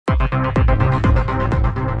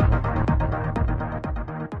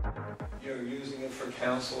You're using it for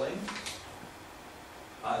counseling.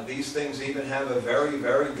 These things even have a very,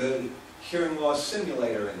 very good hearing loss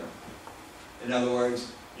simulator in them. In other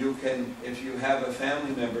words, you can, if you have a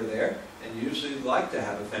family member there, and you usually like to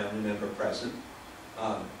have a family member present,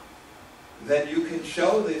 then you can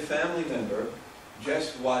show the family member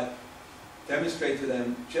demonstrate to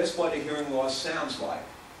them just what a hearing loss sounds like.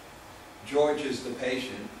 George is the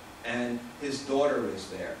patient, and his daughter is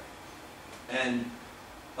there. And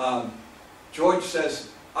George says,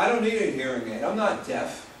 "I don't need a hearing aid. I'm not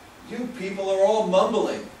deaf. You people are all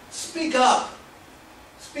mumbling. Speak up.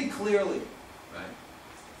 Speak clearly." Right?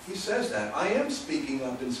 He says that. I am speaking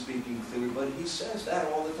up and speaking clearly, but he says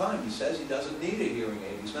that all the time. He says he doesn't need a hearing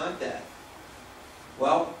aid. He's not deaf.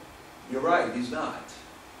 Well, you're right, he's not.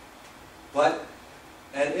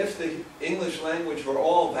 And if the English language were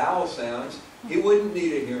all vowel sounds, he wouldn't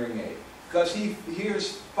need a hearing aid, because he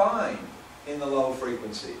hears fine in the low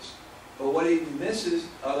frequencies. But what he misses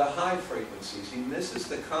are the high frequencies. He misses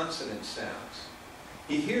the consonant sounds.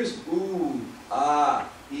 He hears ooh, ah,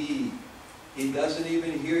 e. He doesn't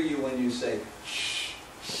even hear you when you say shh,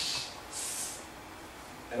 shh,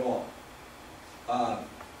 at all.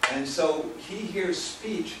 And so he hears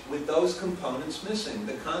speech with those components missing,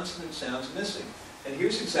 the consonant sounds missing. And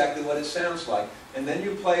here's exactly what it sounds like. And then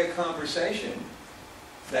you play a conversation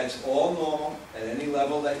that's all normal at any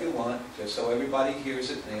level that you want, just so everybody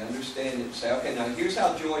hears it and they understand it. Say, okay, now here's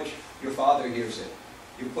how George, your father, hears it.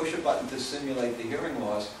 You push a button to simulate the hearing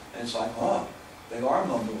loss, and it's like, oh, they are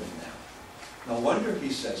mumbling now. No wonder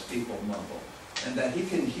he says people mumble. And that he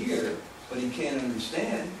can hear, but he can't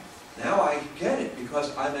understand. Now I get it,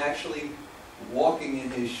 because I'm actually walking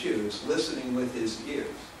in his shoes, listening with his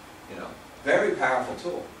ears. You know, very powerful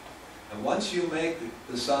tool. And once you make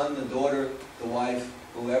the son, the daughter, the wife,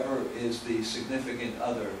 whoever is the significant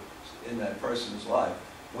other in that person's life,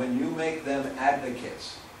 when you make them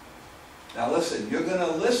advocates. Now listen, you're going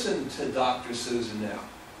to listen to Dr. Susan now,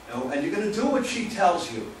 and you're going to do what she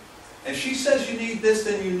tells you. If she says you need this,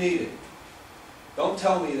 then you need it. Don't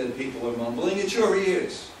tell me that people are mumbling, it's your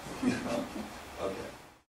ears. Okay.